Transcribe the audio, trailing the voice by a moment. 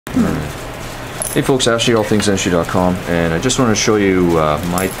Hey folks, Ashley, allthingsensury.com, and I just want to show you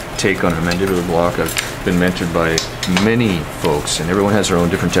my take on a mandibular block. I've been mentored by many folks, and everyone has their own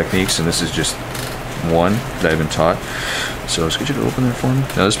different techniques, and this is just one that I've been taught. So let's get you to open there for me.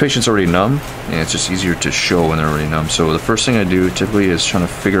 Now this patient's already numb, and it's just easier to show when they're already numb. So the first thing I do typically is trying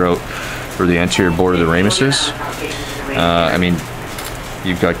to figure out where the anterior border of the ramus is. I mean,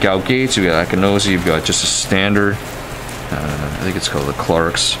 you've got gout gates, you've got achinosis, you've got just a standard, I think it's called the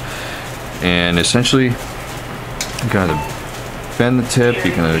Clark's. And essentially, you kind of bend the tip,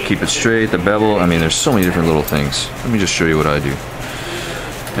 you can keep it straight, the bevel. I mean, there's so many different little things. Let me just show you what I do.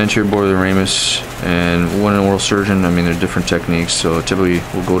 Anterior border of the ramus, and one an oral surgeon, I mean, there are different techniques. So typically,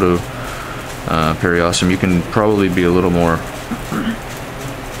 we'll go to periosteum. You can probably be a little more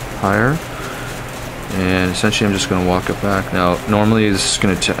higher. And essentially, I'm just going to walk it back. Now, normally, this is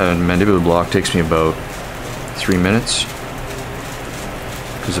going to mandibular block takes me about 3 minutes,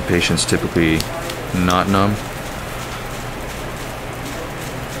 because the patient's typically not numb.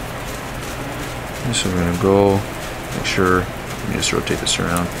 And so we're going to go, make sure, let me just rotate this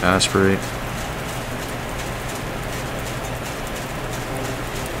around, aspirate.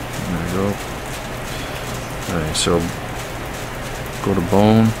 There we go. Alright, so go to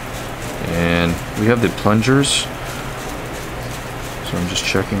bone, and we have the plungers. So I'm just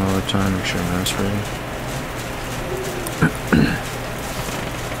checking all the time, make sure I'm aspirating.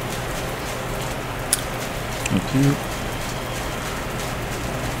 Thank you.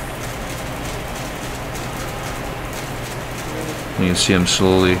 You can see I'm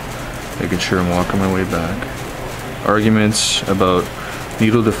slowly making sure I'm walking my way back. Arguments about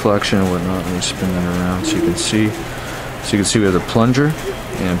needle deflection and whatnot. Let me spin that around so you can see. So you can see we have the plunger,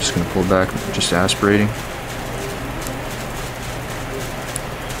 and I'm just going to pull back, just aspirating.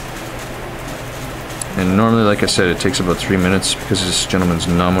 And normally, like I said, it takes about 3 minutes because this gentleman's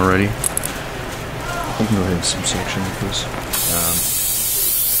numb already. I can go ahead and some section with this.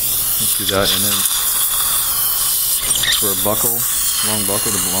 Let's do that, and then for a buckle, long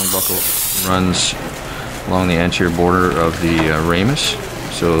buckle, the long buckle runs along the anterior border of the ramus.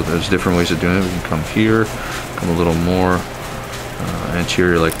 So there's different ways of doing it. We can come here, come a little more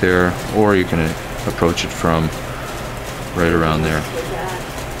anterior like there, or you can approach it from right around there.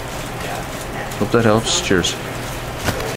 Hope that helps. Cheers.